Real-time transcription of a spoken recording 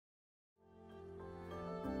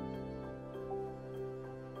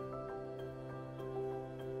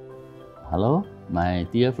Hello, my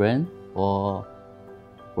dear friend, from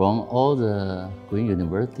all the green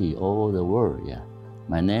university all over the world. Yeah,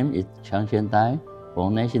 my name is Changxian Dai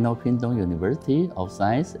from National Pingtung University of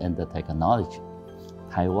Science and Technology,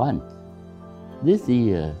 Taiwan. This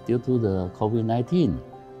year, due to the COVID-19,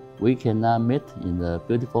 we cannot meet in the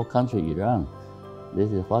beautiful country Iran. This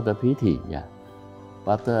is what a pity. Yeah,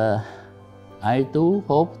 but I do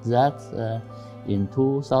hope that in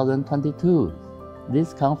 2022.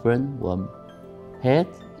 This conference was held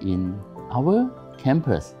in our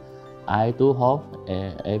campus. I do hope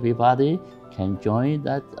everybody can join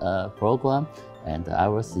that program, and I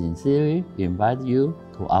will sincerely invite you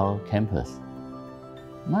to our campus.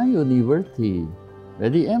 My university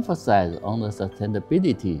really emphasizes on the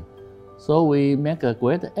sustainability, so we make a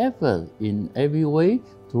great effort in every way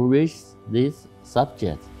to reach this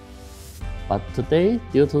subject. But today,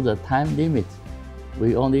 due to the time limit,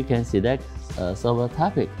 we only can select several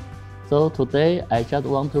topics. So today I just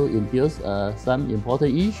want to introduce some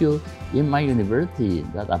important issues in my university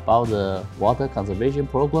that about the water conservation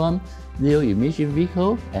program, zero emission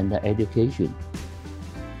vehicle, and the education.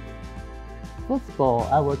 First of all,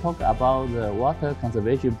 I will talk about the water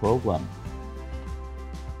conservation program.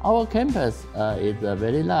 Our campus is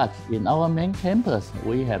very large. In our main campus,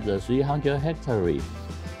 we have the 300 hectares.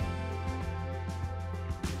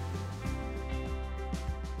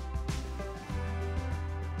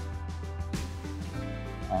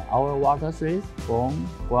 Our water sources from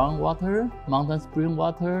groundwater, mountain spring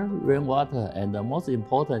water, rainwater, and the most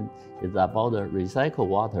important is about the recycled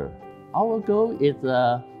water. Our goal is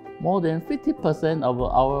more than 50% of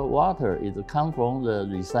our water is come from the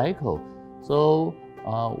recycle. So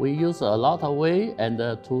we use a lot of way and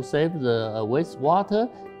to save the wastewater,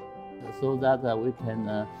 so that we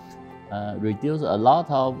can reduce a lot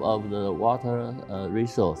of the water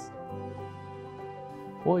resource.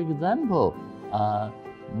 For example,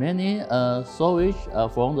 many sewage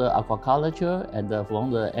from the aquaculture and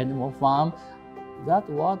from the animal farm, that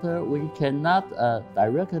water we cannot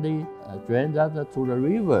directly drain that to the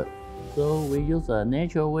river. So we use a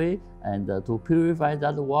natural way and to purify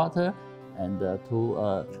that water and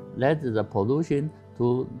to let the pollution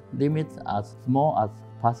to limit as small as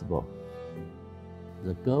possible.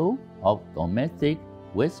 The goal of domestic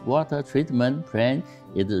wastewater treatment plant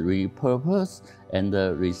is to repurpose and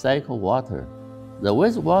recycle water. The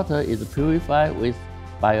wastewater is purified with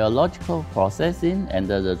biological processing, and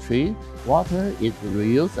the treated water is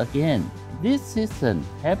reused again. This system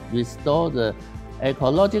helps restore the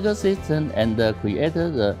ecological system and create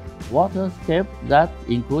the waterscape that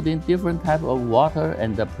including different types of water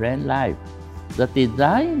and the plant life. The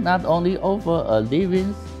design not only offers a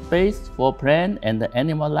living space for plant and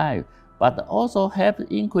animal life, but also helps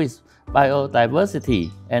increase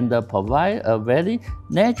biodiversity and provide a very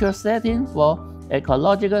natural setting for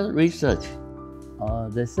ecological research.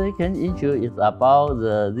 The second issue is about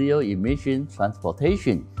the zero emission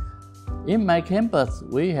transportation. In my campus,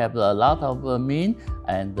 we have a lot of means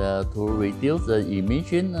and to reduce the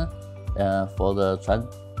emission for the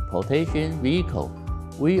transportation vehicle.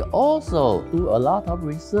 We also do a lot of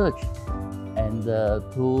research and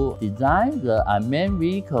to design the unmanned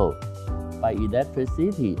vehicle by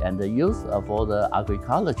electricity and the use for the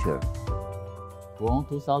agriculture. From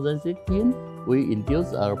 2016, we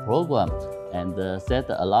introduced a program and set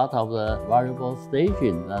a lot of variable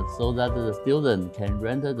stations so that the student can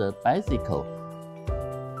rent the bicycle.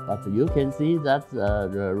 But you can see that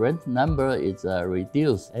the rent number is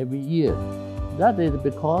reduced every year. That is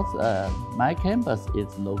because my campus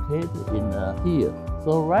is located in here.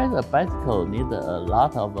 So ride a bicycle needs a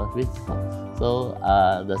lot of physical. So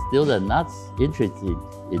the student not interested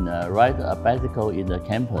in ride a bicycle in the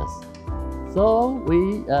campus. So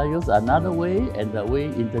we use another way, and we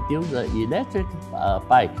introduce the electric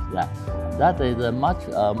bike. That is much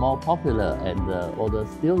more popular and for the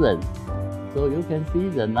students. So you can see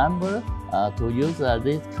the number to use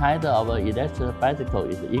this kind of electric bicycle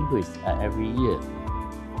is increased every year.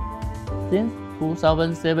 Since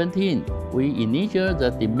 2017, we initiated the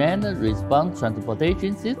Demand Response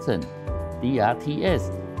Transportation System,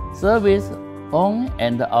 DRTS, service on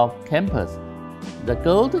and off campus. The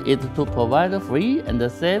goal is to provide free and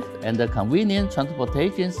safe and convenient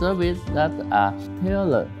transportation services that are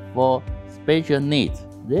tailored for special needs.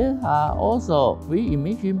 There are also free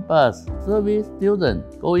emission bus service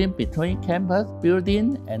students going between campus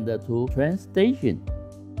building and to train station.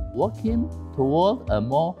 Working toward a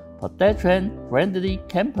more pedestrian-friendly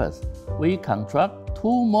campus, we construct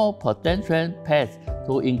 2 more pedestrian paths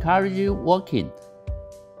to encourage walking.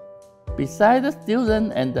 Besides the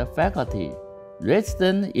students and the faculty,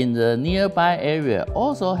 residents in the nearby area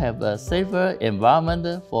also have a safer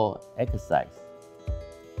environment for exercise.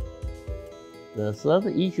 The third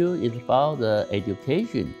issue is about the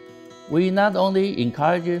education. We not only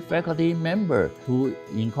encourage faculty members to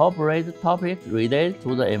incorporate topics related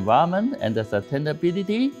to the environment and the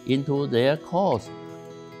sustainability into their course.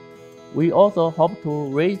 We also hope to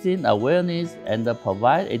raise awareness and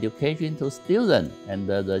provide education to students and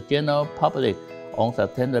the general public on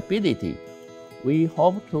sustainability. We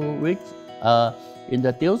hope to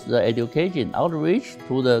introduce the education outreach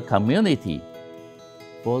to the community.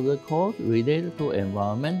 For the course related to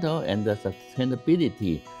environmental and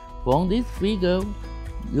sustainability, from this figure,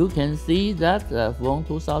 you can see that from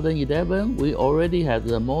 2011, we already have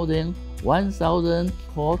more than 1,000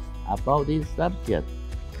 courses about this subject.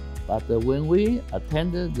 But when we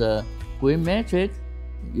attended the green matrix,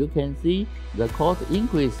 you can see the cost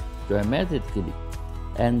increased dramatically.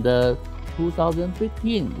 And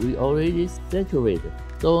 2015, we already saturated.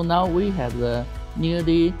 So now we have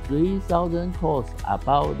nearly 3,000 courses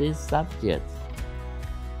about this subject.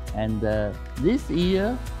 And this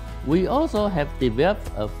year, we also have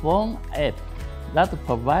developed a phone app that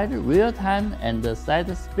provides real-time and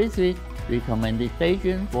site-specific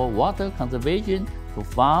recommendations for water conservation to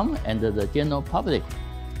farm and the general public.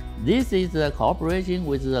 This is a cooperation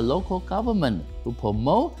with the local government to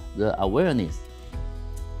promote the awareness.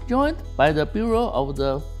 Joined by the Bureau of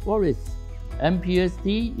the Forest,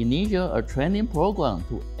 MPST initiated a training program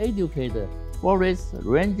to educate the forest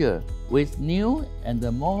ranger with new and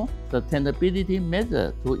more sustainability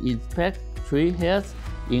methods to inspect tree health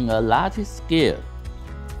in a large scale.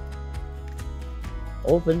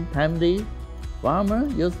 Oftentimes,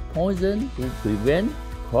 farmers use poison to prevent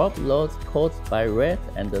crop loss caused by rats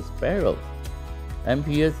and sparrows.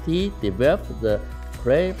 MPST developed the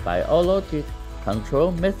prey biologic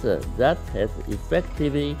control method that has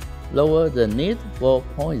effectively lowered the need for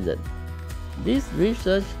poison. This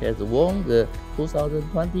research has won the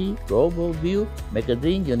 2020 Global View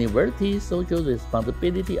Magazine University Social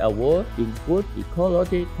Responsibility Award in Good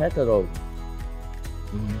Ecology category.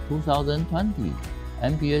 In 2020,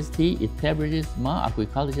 MPST established Smart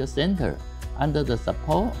Agriculture Center under the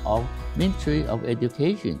support of Ministry of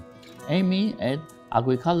Education, aiming at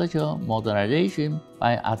agricultural modernization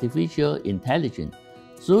by artificial intelligence.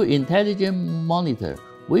 Through intelligent monitoring,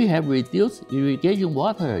 we have reduced irrigation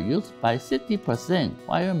water use by 60%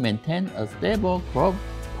 while maintaining a stable crop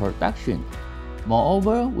production.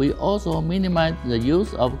 Moreover, we also minimized the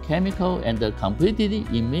use of chemicals and completely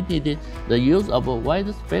eliminated the use of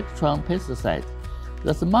wide-spectrum pesticides.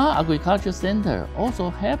 The Smart Agriculture Center also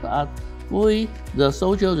helped us fulfill the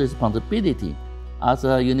social responsibility as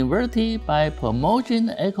a university by promoting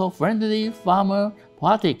eco-friendly farmer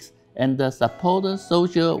practices and support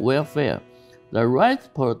social welfare. The rice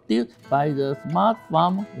produced by the smart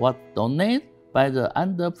farm was donated by the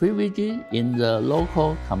underprivileged in the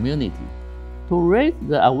local community. To raise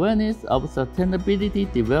the awareness of sustainability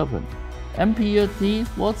development, MPST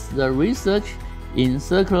fosters the research in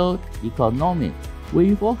circular economy.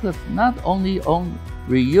 We focus not only on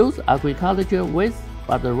reuse agricultural waste,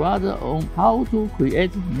 but rather on how to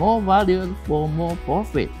create more value for more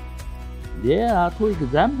profit. There are two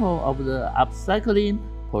examples of the upcycling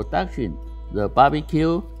production: the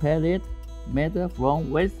barbecue pellet made from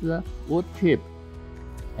waste wood chip,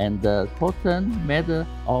 and the cotton made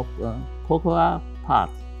of cocoa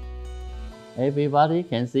pods. Everybody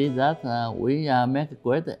can see that we make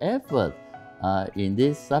great effort in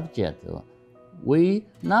this subject. We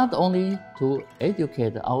not only to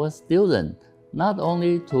educate our students, not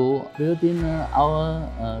only to building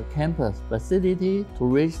our campus facility to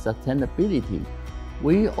reach sustainability,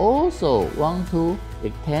 we also want to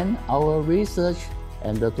extend our research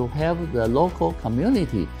and to help the local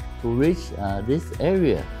community to reach this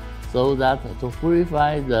area, so that to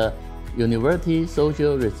purify the university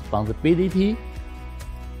social responsibility